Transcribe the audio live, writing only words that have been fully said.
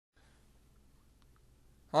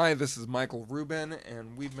Hi, this is Michael Rubin,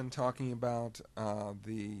 and we've been talking about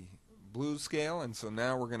the blues scale, and so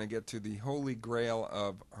now we're going to get to the holy grail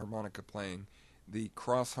of harmonica playing, the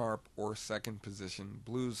cross harp or second position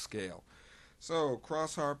blues scale. So,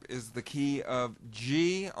 cross harp is the key of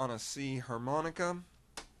G on a C harmonica.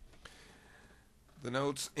 The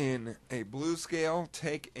notes in a blues scale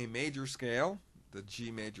take a major scale. The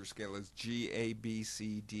G major scale is G, A, B,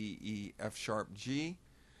 C, D, E, F sharp, G.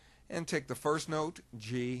 And take the first note,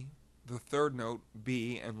 G, the third note,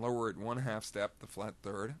 B, and lower it one half step, the flat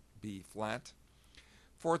third, B flat.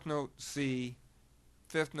 Fourth note, C.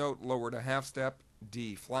 Fifth note, lowered a half step,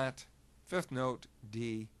 D flat. Fifth note,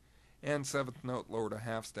 D. And seventh note, lowered a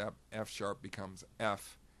half step, F sharp becomes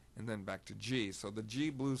F, and then back to G. So the G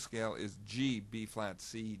blues scale is G, B flat,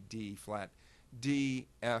 C, D flat, D,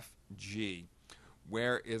 F, G.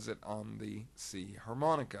 Where is it on the C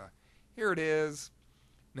harmonica? Here it is.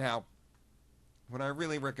 Now, what I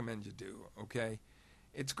really recommend you do, okay,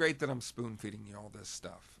 it's great that I'm spoon feeding you all this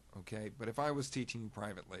stuff, okay, but if I was teaching you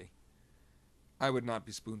privately, I would not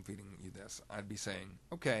be spoon feeding you this. I'd be saying,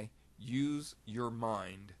 okay, use your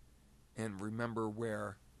mind and remember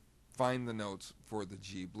find the notes for the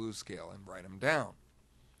G blues scale and write them down.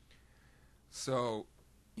 So,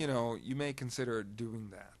 you may consider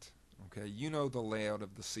doing that. Okay, you know the layout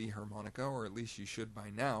of the C harmonica, or at least you should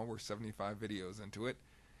by now. We're 75 videos into it.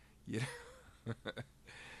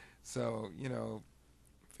 So,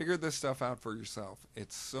 figure this stuff out for yourself.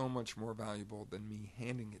 It's so much more valuable than me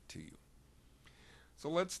handing it to you. So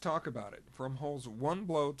let's talk about it. From holes 1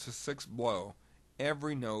 blow to 6 blow,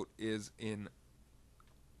 every note is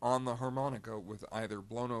on the harmonica with either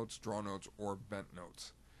blow notes, draw notes, or bent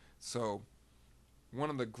notes. So one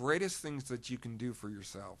of the greatest things that you can do for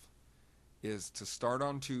yourself is to start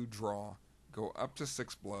on 2 draw, go up to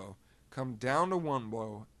 6 blow, come down to 1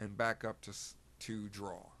 blow, and back up to 2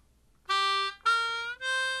 draw.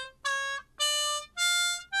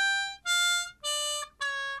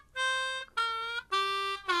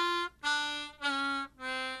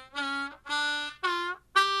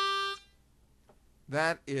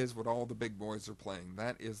 That is what all the big boys are playing.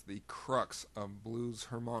 That is the crux of blues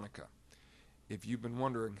harmonica. If you've been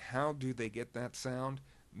wondering how do they get that sound,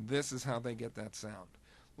 this is how they get that sound.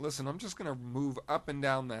 Listen, I'm just going to move up and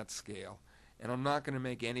down that scale, and I'm not going to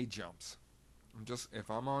make any jumps. If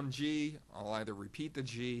I'm on G, I'll either repeat the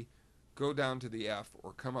G, go down to the F,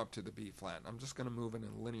 or come up to the B flat. I'm just going to move in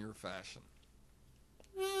a linear fashion.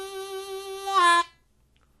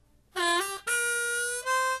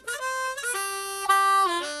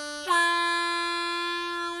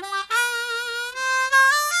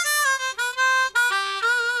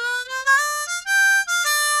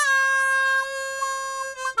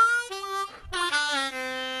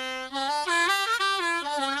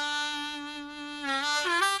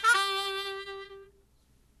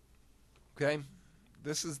 Okay?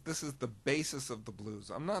 This is the basis of the blues.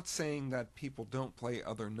 I'm not saying that people don't play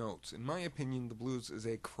other notes. In my opinion, the blues is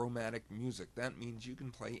a chromatic music. That means you can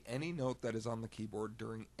play any note that is on the keyboard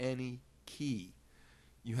during any key.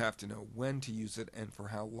 You have to know when to use it and for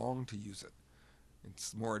how long to use it.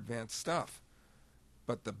 It's more advanced stuff.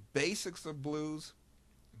 But the basics of blues,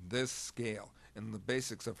 this scale. And the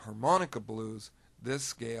basics of harmonica blues, this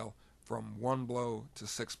scale from 1 blow to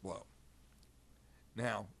 6 blow.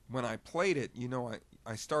 Now, when I played it,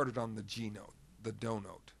 I started on the G note, the do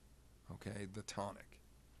note, okay, the tonic.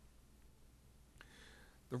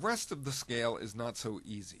 The rest of the scale is not so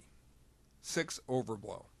easy. 6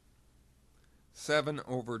 overblow, 7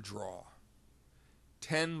 overdraw,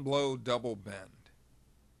 10 blow double bend.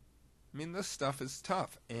 I mean, this stuff is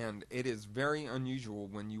tough, and it is very unusual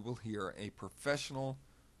when you will hear a professional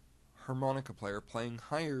harmonica player playing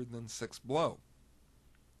higher than 6 blow.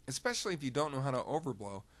 Especially if you don't know how to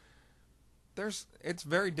overblow, it's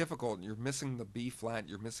very difficult. You're missing the B flat,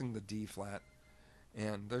 you're missing the D flat,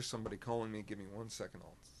 and there's somebody calling me. Give me 1 second,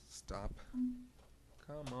 I'll stop.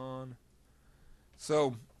 Come on.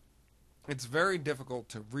 So it's very difficult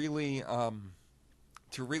to really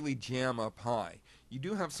jam up high. You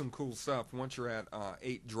do have some cool stuff once you're at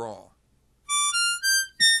 8 draw.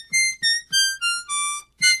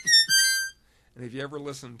 And if you ever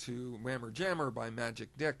listen to Whammer Jammer by Magic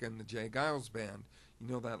Dick and the Jay Giles Band, you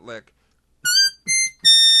know that lick.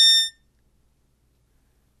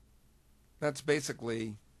 That's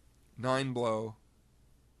basically 9 blow,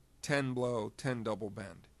 10 blow, 10 double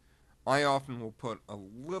bend. I often will put a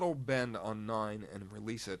little bend on 9 and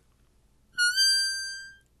release it.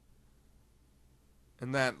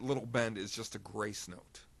 And that little bend is just a grace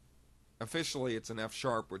note. Officially, it's an F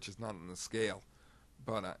sharp, which is not on the scale.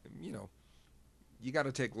 But, you got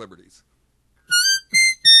to take liberties.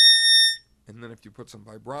 And then if you put some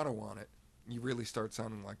vibrato on it, you really start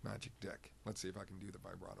sounding like Magic Dick. Let's see if I can do the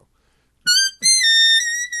vibrato.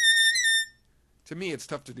 To me, it's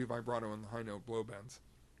tough to do vibrato in the high note blow bends.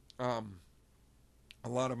 A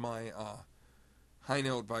lot of my high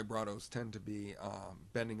note vibratos tend to be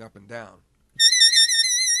bending up and down.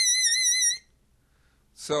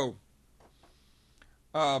 So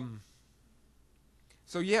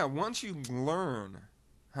yeah, once you learn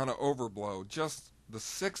how to overblow, just the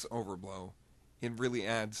 6 overblow, it really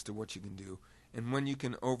adds to what you can do. And when you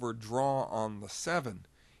can overdraw on the 7,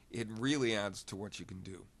 it really adds to what you can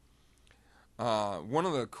do. One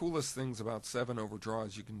of the coolest things about 7 overdraw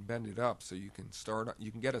is you can bend it up, so you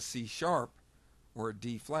can get a C sharp or a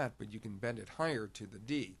D flat, but you can bend it higher to the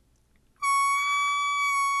D.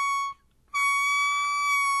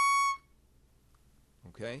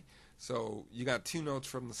 Okay, so you got 2 notes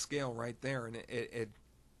from the scale right there, and it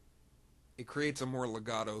creates a more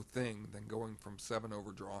legato thing than going from 7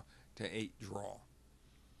 overdraw to 8 draw.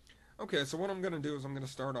 Okay, so what I'm going to do is I'm going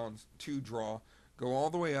to start on 2 draw, go all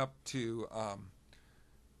the way up to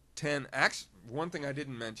 10. Actually, one thing I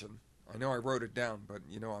didn't mention, I know I wrote it down, but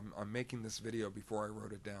you know I'm making this video before I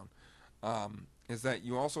wrote it down, is that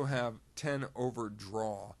you also have 10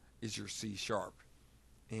 overdraw is your C sharp.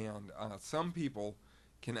 And some people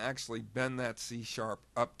can actually bend that C sharp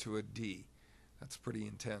up to a D. That's pretty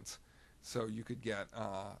intense. So you could get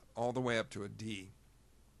all the way up to a D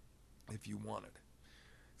if you wanted.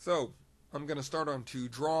 So I'm going to start on 2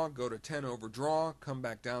 draw, go to 10 overdraw, come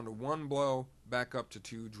back down to 1 blow, back up to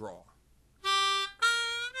 2 draw.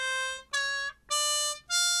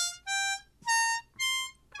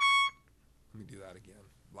 Let me do that again.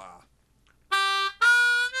 Blah.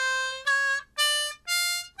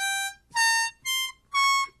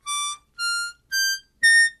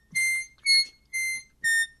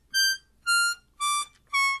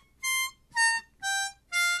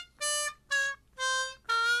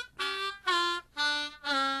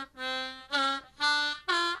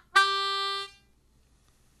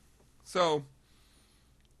 So,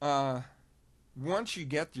 once you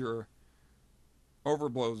get your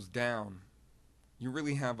overblows down, you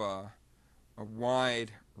really have a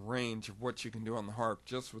wide range of what you can do on the harp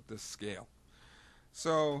just with this scale.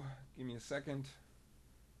 So, give me a second.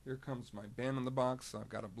 Here comes my band in the box. I've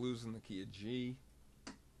got a blues in the key of G.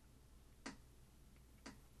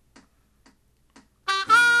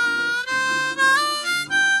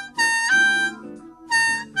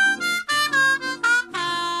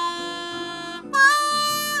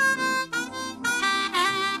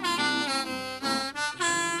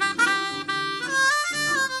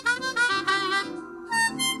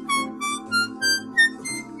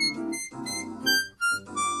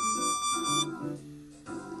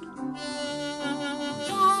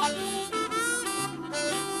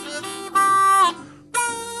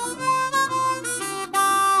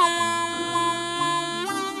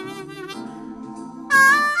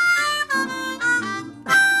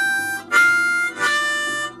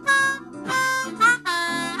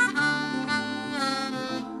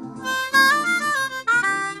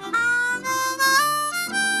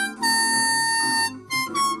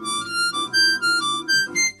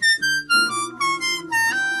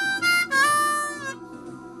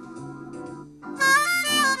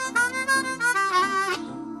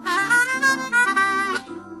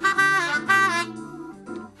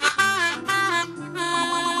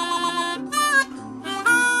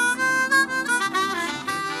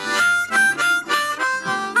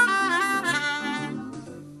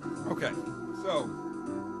 Okay, so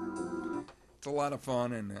it's a lot of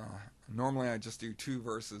fun, and normally I just do 2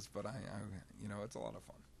 verses, but you know, it's a lot of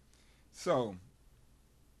fun. So,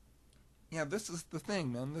 yeah, this is the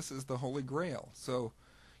thing, man. This is the holy grail. So,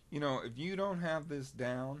 you know, if you don't have this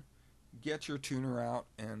down, get your tuner out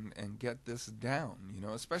and get this down, you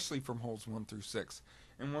know, especially from holes 1 through 6.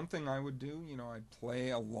 And one thing I would do, you know, I'd play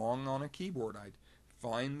along on a keyboard. I'd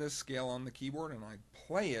find this scale on the keyboard and I'd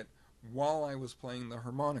play it while I was playing the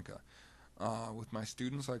harmonica. With my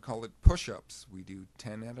students, I call it push-ups. We do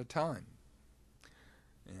 10 at a time.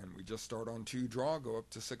 And we just start on 2 draw, go up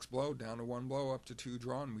to 6 blow, down to 1 blow, up to 2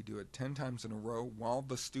 draw, and we do it 10 times in a row while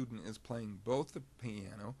the student is playing both the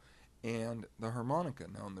piano and the harmonica.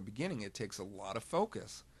 Now, in the beginning, it takes a lot of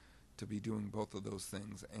focus to be doing both of those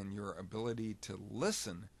things, and your ability to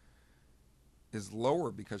listen is lower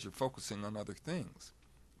because you're focusing on other things.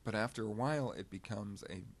 But after a while, it becomes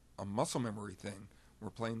a muscle memory thing where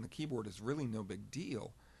playing the keyboard is really no big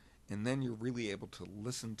deal, and then you're really able to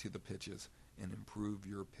listen to the pitches and improve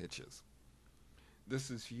your pitches. This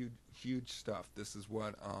is huge, huge stuff. This is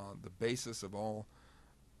what the basis of all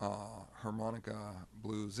harmonica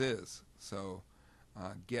blues is. So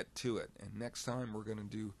get to it. And next time we're going to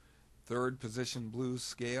do third position blues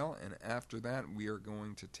scale, and after that we are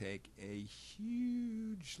going to take a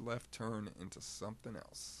huge left turn into something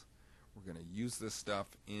else. We're going to use this stuff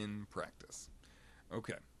in practice.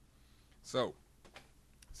 Okay, so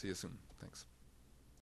see you soon. Thanks.